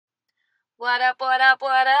What up, what up,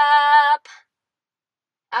 what up?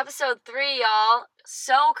 Episode 3, y'all.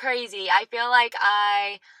 So crazy. I feel like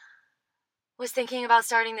I was thinking about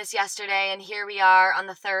starting this yesterday, and here we are on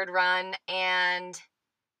the third run, and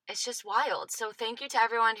it's just wild. So thank you to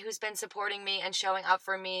everyone who's been supporting me and showing up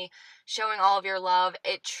for me, showing all of your love.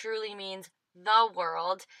 It truly means the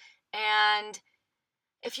world. And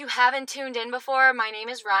if you haven't tuned in before, my name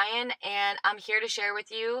is Ryan, and I'm here to share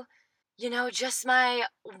with you just my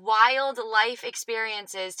wild life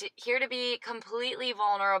experiences, here to be completely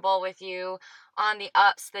vulnerable with you on the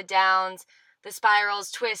ups, the downs, the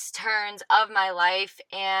spirals, twists, turns of my life,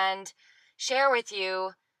 and share with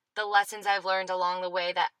you the lessons I've learned along the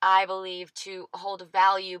way that I believe to hold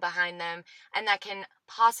value behind them and that can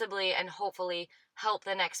possibly and hopefully help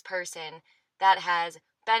the next person that has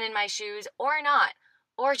been in my shoes or not,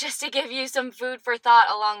 or just to give you some food for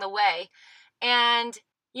thought along the way. And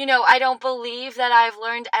I don't believe that I've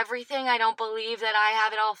learned everything. I don't believe that I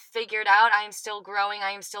have it all figured out. I am still growing.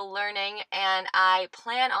 I am still learning. And I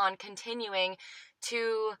plan on continuing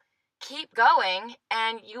to keep going.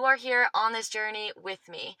 And you are here on this journey with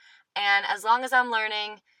me. And as long as I'm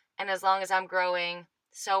learning and as long as I'm growing,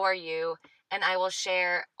 so are you. And I will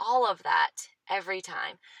share all of that every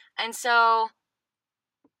time. And so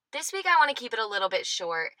this week I want to keep it a little bit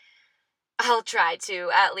short. I'll try to,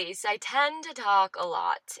 at least. I tend to talk a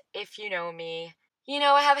lot, if you know me.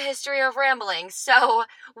 I have a history of rambling, so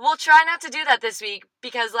we'll try not to do that this week,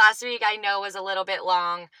 because last week I know was a little bit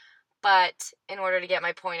long, but in order to get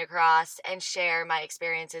my point across and share my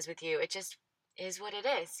experiences with you, it just is what it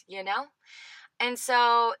is, And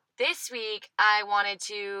so this week I wanted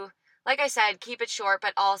to, like I said, keep it short,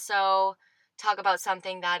 but also talk about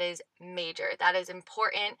something that is major, that is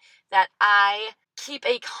important, that I keep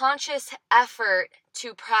a conscious effort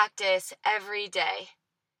to practice every day,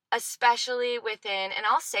 especially within, and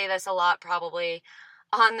I'll say this a lot probably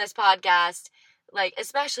on this podcast,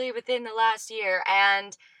 especially within the last year.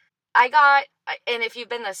 And and if you've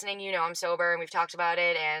been listening, I'm sober and we've talked about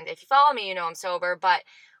it. And if you follow me, I'm sober. But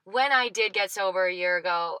when I did get sober a year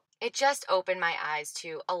ago, it just opened my eyes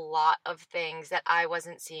to a lot of things that I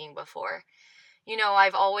wasn't seeing before.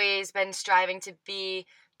 I've always been striving to be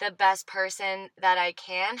the best person that I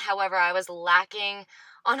can. However, I was lacking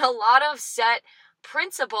on a lot of set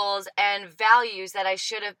principles and values that I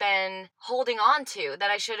should have been holding on to, that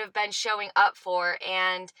I should have been showing up for,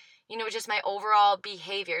 and just my overall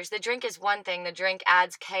behaviors. The drink is one thing. The drink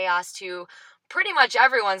adds chaos to pretty much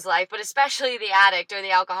everyone's life, but especially the addict or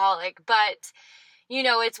the alcoholic. But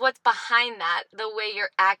it's what's behind that, the way you're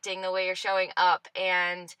acting, the way you're showing up.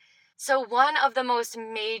 And so one of the most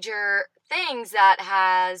major things that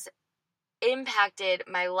has impacted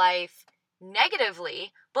my life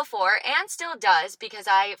negatively before, and still does, because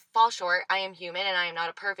I fall short, I am human and I am not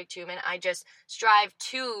a perfect human. I just strive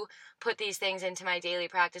to put these things into my daily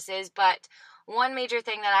practices. But one major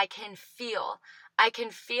thing that I can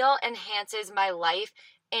feel enhances my life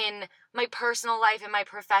in my personal life, in my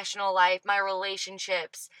professional life, my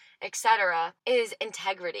relationships, etc., is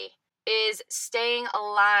integrity. Is staying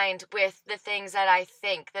aligned with the things that I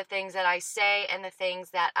think, the things that I say, and the things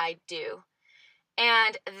that I do.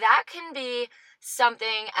 And that can be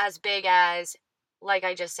something as big as, like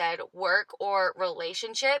I just said, work or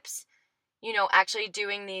relationships, actually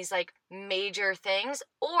doing these major things,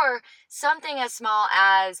 or something as small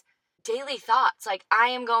as daily thoughts. I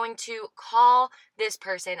am going to call this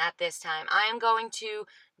person at this time. I am going to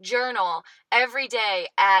journal every day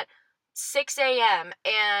at 6 a.m.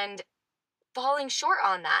 and falling short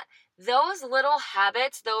on that. Those little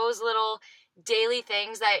habits, those little daily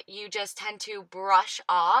things that you just tend to brush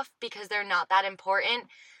off because they're not that important,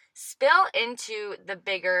 spill into the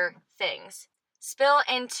bigger things. Spill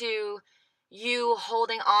into you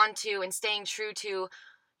holding on to and staying true to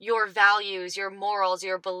your values, your morals,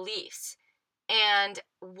 your beliefs, and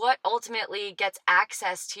what ultimately gets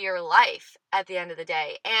access to your life at the end of the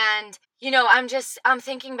day. And, I'm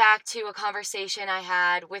thinking back to a conversation I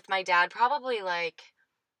had with my dad probably like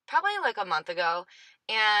a month ago.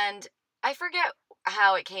 And I forget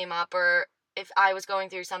how it came up, or if I was going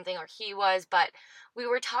through something or he was, but we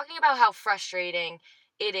were talking about how frustrating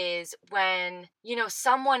it is when,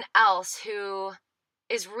 someone else who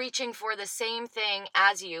is reaching for the same thing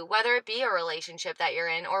as you, whether it be a relationship that you're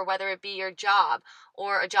in or whether it be your job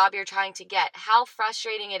or a job you're trying to get, how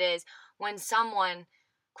frustrating it is when someone,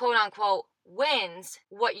 quote unquote, wins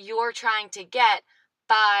what you're trying to get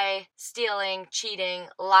by stealing, cheating,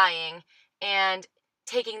 lying, and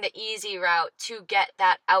taking the easy route to get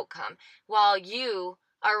that outcome, while you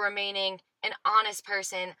are remaining an honest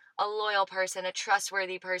person, a loyal person, a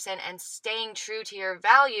trustworthy person, and staying true to your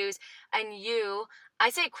values, and you, I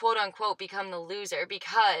say quote unquote, become the loser,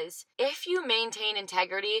 because if you maintain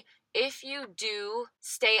integrity, if you do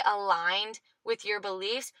stay aligned with your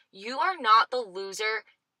beliefs, you are not the loser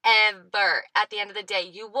ever. At the end of the day,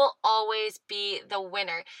 you will always be the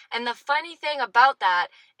winner. And the funny thing about that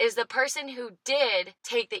is the person who did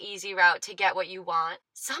take the easy route to get what you want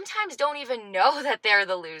sometimes don't even know that they're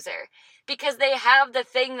the loser, because they have the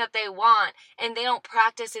thing that they want and they don't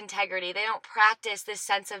practice integrity. They don't practice this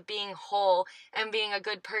sense of being whole and being a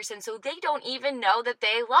good person. So they don't even know that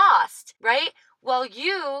they lost, right? Well,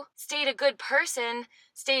 you stayed a good person,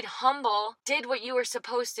 stayed humble, did what you were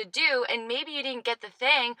supposed to do, and maybe you didn't get the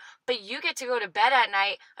thing, but you get to go to bed at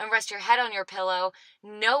night and rest your head on your pillow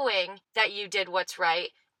knowing that you did what's right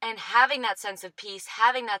and having that sense of peace,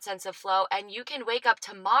 having that sense of flow, and you can wake up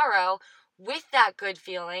tomorrow with that good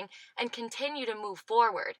feeling and continue to move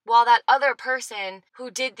forward. While that other person who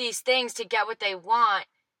did these things to get what they want,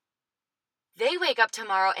 they wake up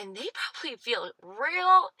tomorrow and they probably feel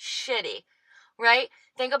real shitty, right?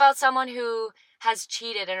 Think about someone who has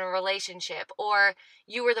cheated in a relationship, or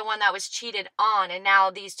you were the one that was cheated on, and now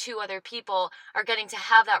these two other people are getting to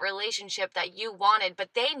have that relationship that you wanted, but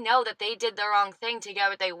they know that they did the wrong thing to get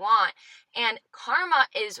what they want. And karma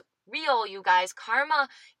is real, you guys. Karma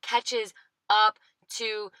catches up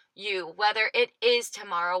to you, whether it is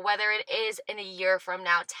tomorrow, whether it is in a year from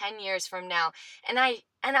now, 10 years from now. And I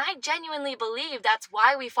genuinely believe that's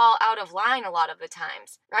why we fall out of line a lot of the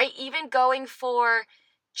times, right? Even going for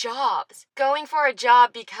a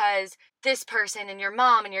job because this person and your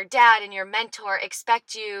mom and your dad and your mentor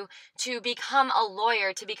expect you to become a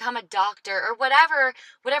lawyer, to become a doctor, or whatever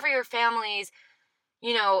your family's,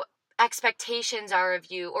 expectations are of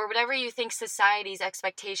you, or whatever you think society's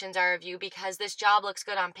expectations are of you, because this job looks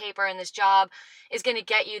good on paper and this job is going to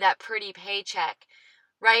get you that pretty paycheck,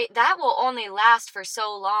 right? That will only last for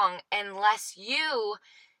so long unless you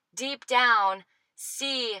deep down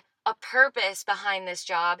see a purpose behind this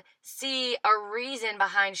job, see a reason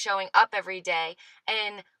behind showing up every day,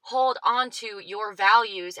 and hold on to your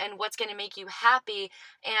values and what's going to make you happy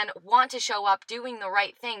and want to show up doing the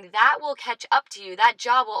right thing. That will catch up to you. That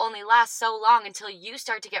job will only last so long until you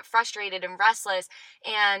start to get frustrated and restless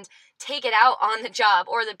and take it out on the job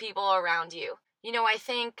or the people around you. I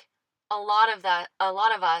think a lot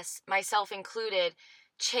of us, myself included,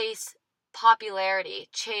 chase popularity,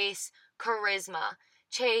 chase charisma,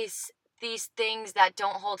 chase these things that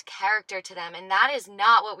don't hold character to them, and that is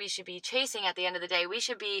not what we should be chasing at the end of the day. We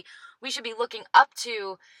should be looking up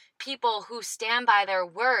to people who stand by their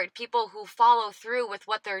word, people who follow through with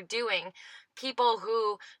what they're doing, people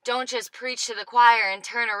who don't just preach to the choir and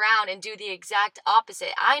turn around and do the exact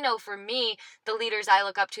opposite. I know for me, the leaders I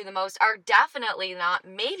look up to the most are definitely not,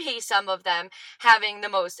 maybe some of them having the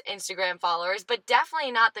most Instagram followers, but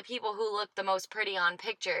definitely not the people who look the most pretty on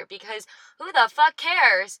picture, because who the fuck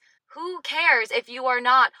cares? Who cares if you are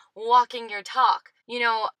not walking your talk?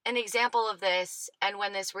 An example of this, and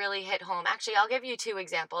when this really hit home, actually, I'll give you two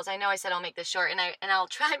examples. I know I said I'll make this short, and I'll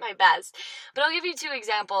try my best, but I'll give you two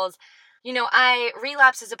examples.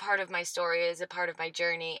 Relapse is a part of my story, is a part of my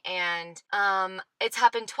journey, and it's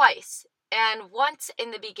happened twice. And once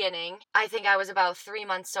in the beginning, I think I was about 3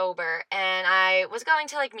 months sober, and I was going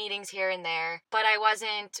to meetings here and there, but I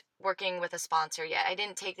wasn't working with a sponsor yet. I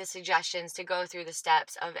didn't take the suggestions to go through the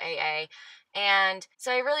steps of AA. And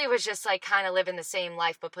so I really was just kind of living the same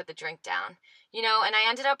life, but put the drink down, and I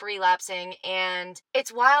ended up relapsing. And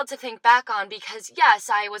it's wild to think back on, because yes,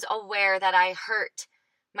 I was aware that I hurt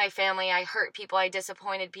my family, I hurt people, I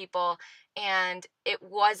disappointed people, and it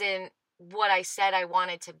wasn't what I said I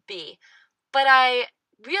wanted to be. But I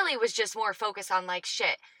really was just more focused on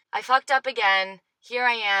shit, I fucked up again. Here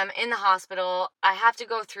I am in the hospital. I have to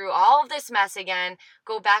go through all of this mess again,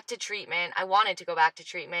 go back to treatment. I wanted to go back to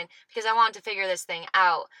treatment because I wanted to figure this thing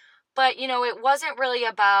out. But, it wasn't really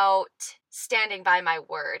about standing by my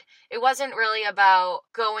word. It wasn't really about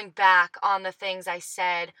going back on the things I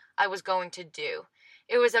said I was going to do.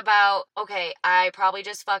 It was about, okay, I probably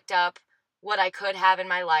just fucked up what I could have in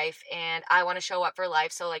my life, and I want to show up for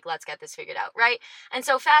life, so let's get this figured out, right? And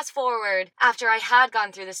so fast forward, after I had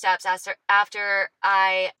gone through the steps, after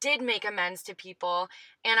I did make amends to people,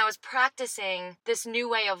 and I was practicing this new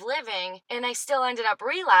way of living, and I still ended up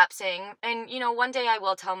relapsing. And one day I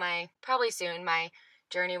will tell probably soon, my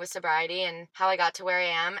journey with sobriety and how I got to where I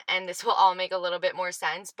am, and this will all make a little bit more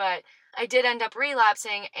sense. But I did end up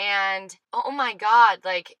relapsing, and oh my God,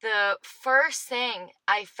 like the first thing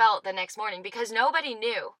I felt the next morning, because nobody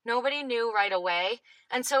knew right away.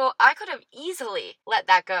 And so I could have easily let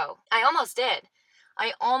that go. I almost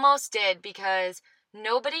did because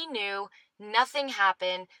nobody knew, nothing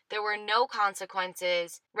happened, there were no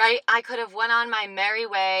consequences, right? I could have went on my merry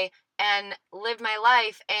way and lived my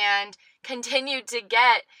life and continued to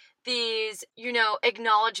get these,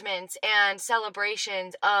 acknowledgments and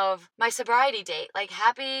celebrations of my sobriety date. Like,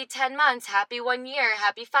 happy 10 months, happy 1 year,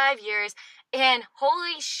 happy 5 years. And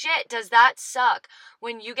holy shit, does that suck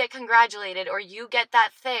when you get congratulated or you get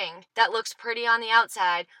that thing that looks pretty on the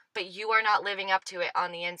outside, but you are not living up to it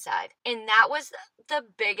on the inside. And that was the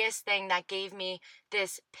biggest thing that gave me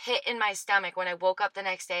this pit in my stomach when I woke up the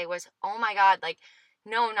next day was, oh my God, like,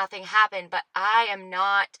 no, nothing happened, but I am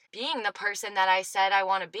not being the person that I said I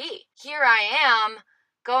want to be. Here I am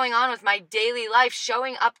going on with my daily life,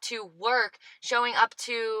 showing up to work, showing up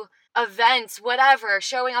to events, whatever,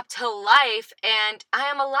 showing up to life, and I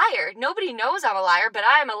am a liar. Nobody knows I'm a liar, but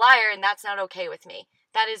I am a liar, and that's not okay with me.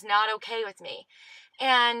 That is not okay with me.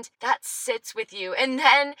 And that sits with you. And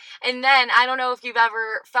then I don't know if you've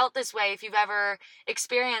ever felt this way, if you've ever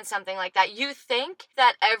experienced something like that. You think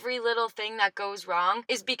that every little thing that goes wrong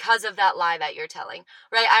is because of that lie that you're telling,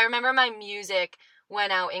 right? I remember my music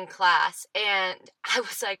went out in class and I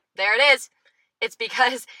was like, there it is. It's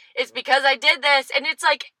because I did this. And it's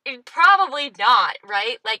like, probably not,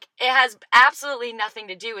 right? Like, it has absolutely nothing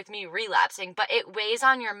to do with me relapsing, but it weighs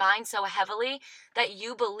on your mind so heavily that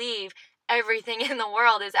you believe everything in the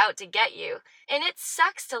world is out to get you. And it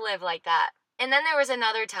sucks to live like that. And then there was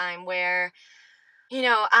another time where,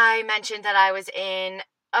 I mentioned that I was in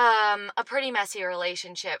a pretty messy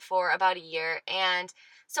relationship for about a year, and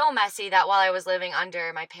so messy that while I was living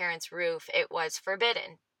under my parents' roof, it was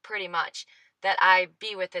forbidden, pretty much, that I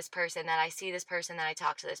be with this person, that I see this person, that I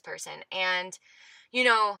talk to this person. And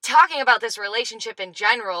talking about this relationship in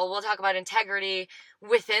general, we'll talk about integrity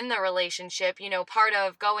within the relationship. Part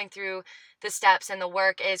of going through the steps and the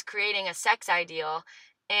work is creating a sex ideal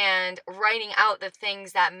and writing out the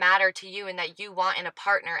things that matter to you and that you want in a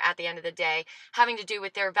partner at the end of the day, having to do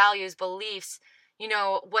with their values, beliefs,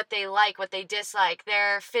 what they like, what they dislike,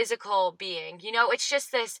 their physical being. It's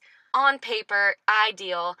just this on paper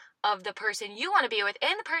ideal of the person you want to be with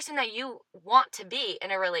and the person that you want to be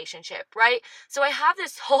in a relationship, right? So I have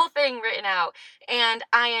this whole thing written out and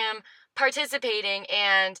I am participating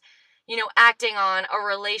and, acting on a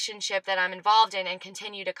relationship that I'm involved in and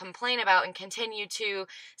continue to complain about and continue to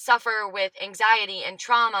suffer with anxiety and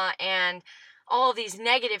trauma and all of these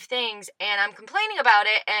negative things. And I'm complaining about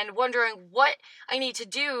it and wondering what I need to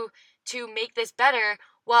do to make this better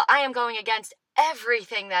while I am going against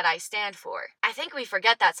everything that I stand for. I think we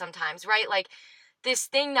forget that sometimes, right? Like, this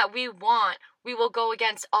thing that we want, we will go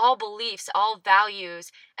against all beliefs, all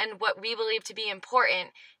values, and what we believe to be important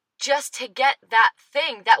just to get that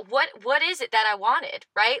thing. That what is it that I wanted,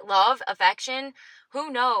 right? Love, affection,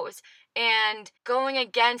 who knows? And going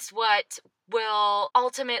against what will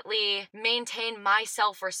ultimately maintain my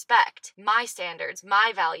self-respect, my standards,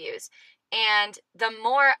 my values. And the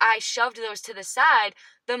more I shoved those to the side,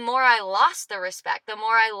 the more I lost the respect, the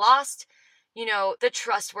more I lost, the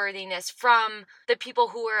trustworthiness from the people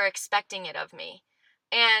who were expecting it of me.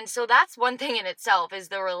 And so that's one thing in itself is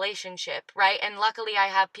the relationship, right? And luckily I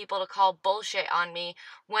have people to call bullshit on me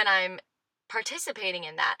when I'm participating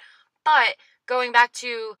in that. But going back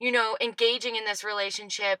to, engaging in this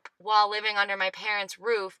relationship while living under my parents'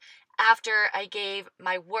 roof, after I gave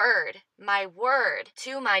my word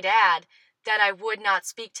to my dad that I would not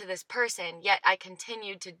speak to this person, yet I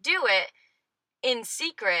continued to do it in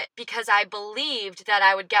secret because I believed that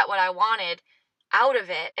I would get what I wanted out of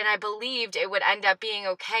it, and I believed it would end up being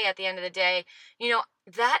okay at the end of the day.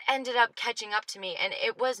 That ended up catching up to me, and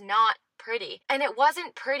it was not pretty. And it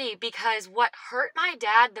wasn't pretty because what hurt my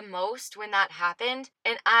dad the most when that happened,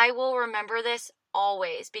 and I will remember this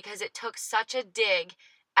always because it took such a dig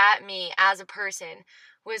at me as a person,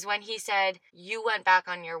 was when he said, you went back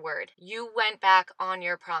on your word. You went back on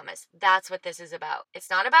your promise. That's what this is about.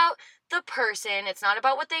 It's not about the person. It's not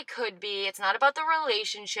about what they could be. It's not about the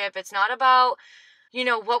relationship. It's not about,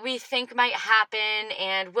 what we think might happen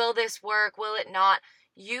and will this work, will it not?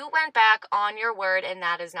 You went back on your word and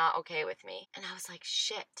that is not okay with me. And I was like,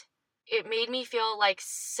 shit. It made me feel like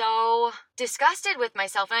so disgusted with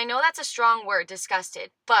myself. And I know that's a strong word,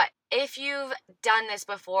 disgusted, but if you've done this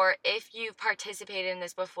before, if you've participated in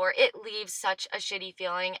this before, it leaves such a shitty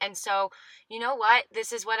feeling. And so, you know what?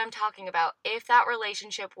 This is what I'm talking about. If that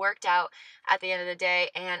relationship worked out at the end of the day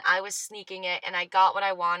and I was sneaking it and I got what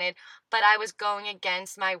I wanted, but I was going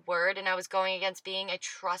against my word and I was going against being a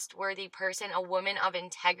trustworthy person, a woman of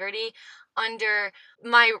integrity under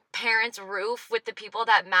my parents' roof with the people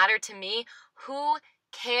that matter to me, who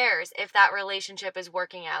cares if that relationship is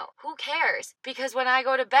working out? Who cares? Because when I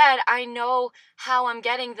go to bed, I know how I'm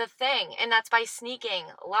getting the thing, and that's by sneaking,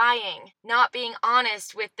 lying, not being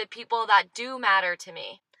honest with the people that do matter to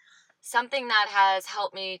me. Something that has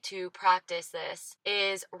helped me to practice this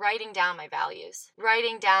is writing down my values,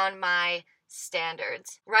 writing down my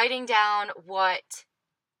standards, writing down what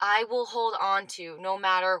I will hold on to no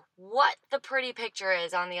matter what the pretty picture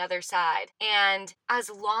is on the other side. And as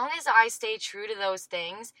long as I stay true to those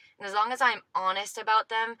things, and as long as I'm honest about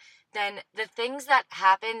them, then the things that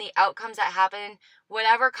happen, the outcomes that happen,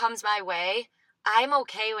 whatever comes my way, I'm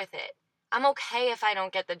okay with it. I'm okay if I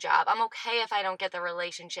don't get the job. I'm okay if I don't get the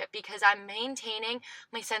relationship because I'm maintaining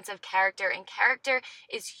my sense of character, and character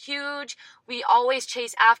is huge. We always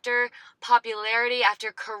chase after popularity,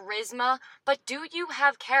 after charisma, but do you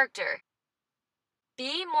have character?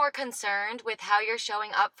 Be more concerned with how you're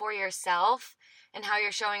showing up for yourself and how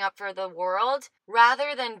you're showing up for the world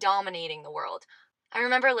rather than dominating the world. I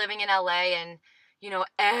remember living in LA and,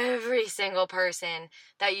 every single person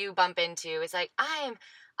that you bump into is like,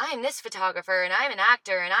 I'm this photographer and I'm an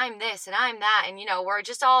actor and I'm this and I'm that. And, we're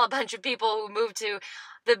just all a bunch of people who moved to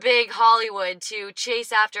the big Hollywood to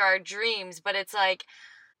chase after our dreams. But it's like,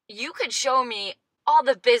 you could show me all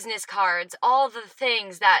the business cards, all the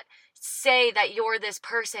things that say that you're this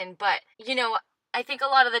person. But, I think a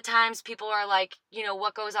lot of the times people are like,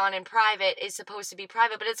 what goes on in private is supposed to be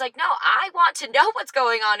private. But it's like, no, I want to know what's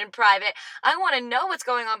going on in private. I want to know what's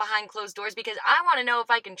going on behind closed doors because I want to know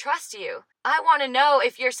if I can trust you. I want to know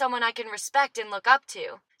if you're someone I can respect and look up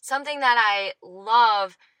to. Something that I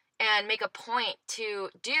love and make a point to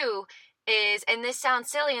do is, and this sounds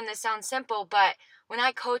silly and this sounds simple, but when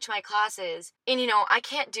I coach my classes, and I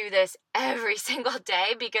can't do this every single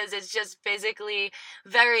day because it's just physically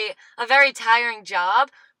a very tiring job,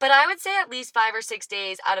 but I would say at least 5 or 6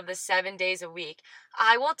 days out of the 7 days a week,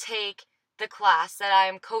 I will take the class that I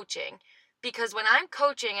am coaching. Because when I'm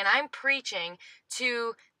coaching and I'm preaching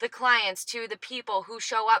to the clients, to the people who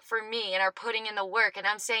show up for me and are putting in the work, and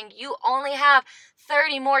I'm saying, you only have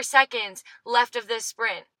 30 more seconds left of this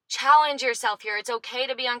sprint. Challenge yourself here. It's okay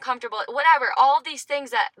to be uncomfortable. Whatever, all of these things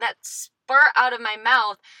that spur out of my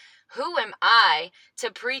mouth. Who am I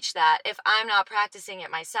to preach that if I'm not practicing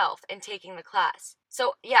it myself and taking the class?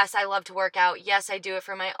 So yes, I love to work out. Yes, I do it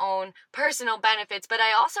for my own personal benefits, but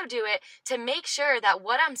I also do it to make sure that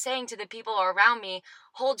what I'm saying to the people around me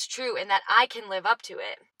holds true and that I can live up to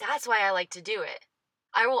it. That's why I like to do it.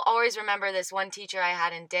 I will always remember this one teacher I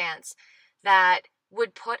had in dance that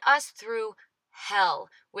would put us through hell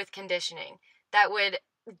with conditioning, that would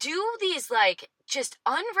do these just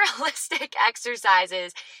unrealistic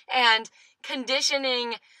exercises and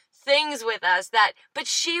conditioning things with us but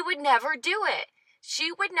she would never do it.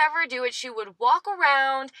 She would never do it. She would walk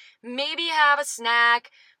around, maybe have a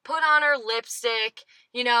snack, put on her lipstick,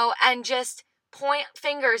 and just point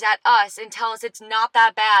fingers at us and tell us it's not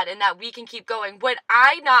that bad and that we can keep going. When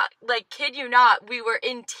kid you not, we were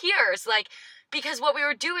in tears, because what we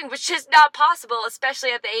were doing was just not possible,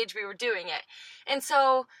 especially at the age we were doing it. And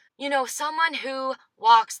so, someone who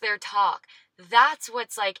walks their talk, that's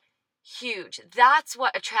what's huge. That's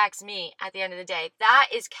what attracts me at the end of the day. That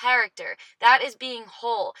is character. That is being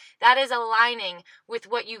whole. That is aligning with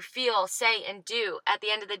what you feel, say, and do at the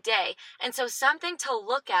end of the day. And so something to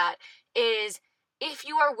look at is if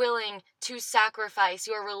you are willing to sacrifice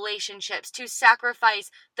your relationships, to sacrifice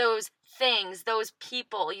those things, those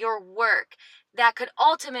people, your work, that could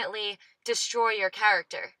ultimately destroy your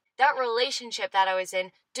character. That relationship that I was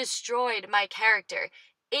in destroyed my character.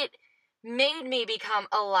 It made me become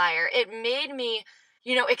a liar. It made me,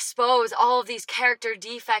 expose all of these character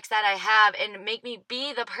defects that I have and make me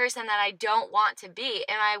be the person that I don't want to be.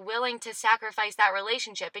 Am I willing to sacrifice that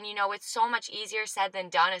relationship? And it's so much easier said than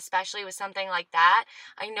done, especially with something like that.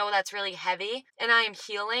 I know that's really heavy and I am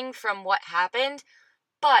healing from what happened,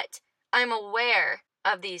 but I'm aware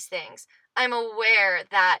of these things. I'm aware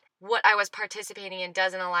that what I was participating in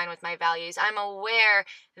doesn't align with my values. I'm aware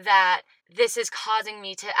that this is causing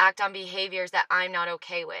me to act on behaviors that I'm not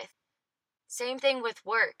okay with. Same thing with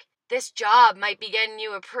work. This job might be getting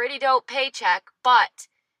you a pretty dope paycheck, but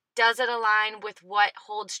does it align with what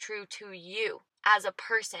holds true to you as a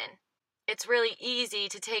person? It's really easy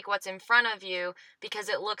to take what's in front of you because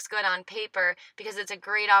it looks good on paper, because it's a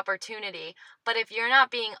great opportunity. But if you're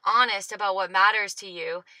not being honest about what matters to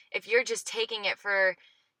you, if you're just taking it for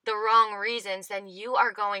the wrong reasons, then you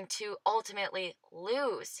are going to ultimately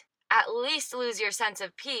lose. At least lose your sense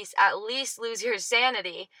of peace, at least lose your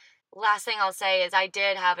sanity. Last thing I'll say is I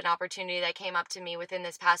did have an opportunity that came up to me within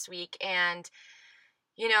this past week, and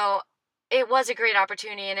you know, it was a great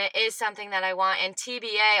opportunity and it is something that I want. And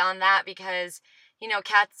TBA on that because,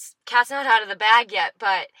 cat's not out of the bag yet,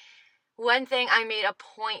 but one thing I made a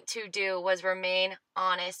point to do was remain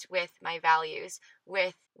honest with my values,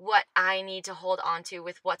 with what I need to hold on to,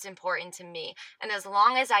 with what's important to me. And as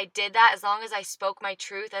long as I did that, as long as I spoke my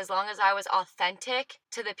truth, as long as I was authentic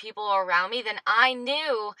to the people around me, then I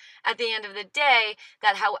knew at the end of the day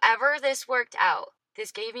that however this worked out,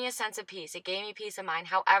 this gave me a sense of peace. It gave me peace of mind.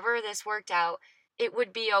 However this worked out, it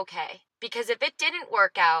would be okay. Because if it didn't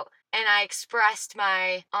work out and I expressed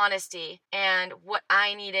my honesty and what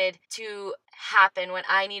I needed to happen, what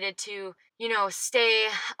I needed to, stay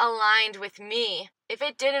aligned with me, if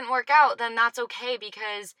it didn't work out, then that's okay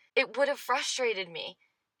because it would have frustrated me.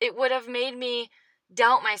 It would have made me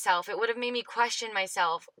doubt myself. It would have made me question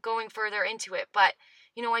myself going further into it. But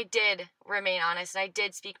I did remain honest and I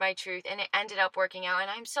did speak my truth and it ended up working out and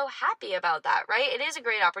I'm so happy about that, right? It is a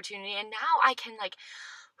great opportunity and now I can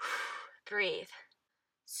breathe.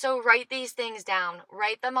 So write these things down,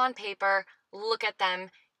 write them on paper, look at them,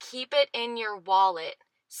 keep it in your wallet,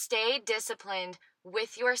 stay disciplined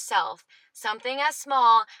with yourself. Something as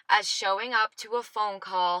small as showing up to a phone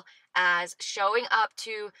call, as showing up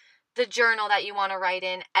to the journal that you want to write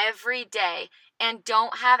in every day, and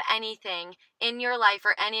don't have anything in your life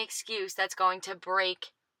or any excuse that's going to break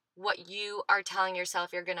what you are telling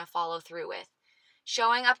yourself you're going to follow through with.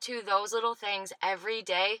 Showing up to those little things every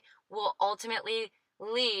day will ultimately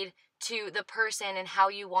lead to the person and how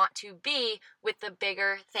you want to be with the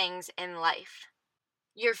bigger things in life.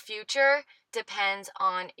 Your future depends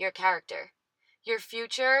on your character. Your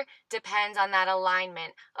future depends on that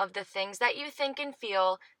alignment of the things that you think and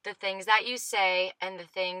feel, the things that you say, and the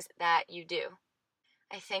things that you do.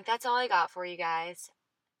 I think that's all I got for you guys.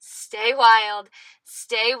 Stay wild,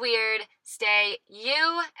 stay weird, stay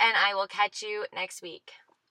you, and I will catch you next week.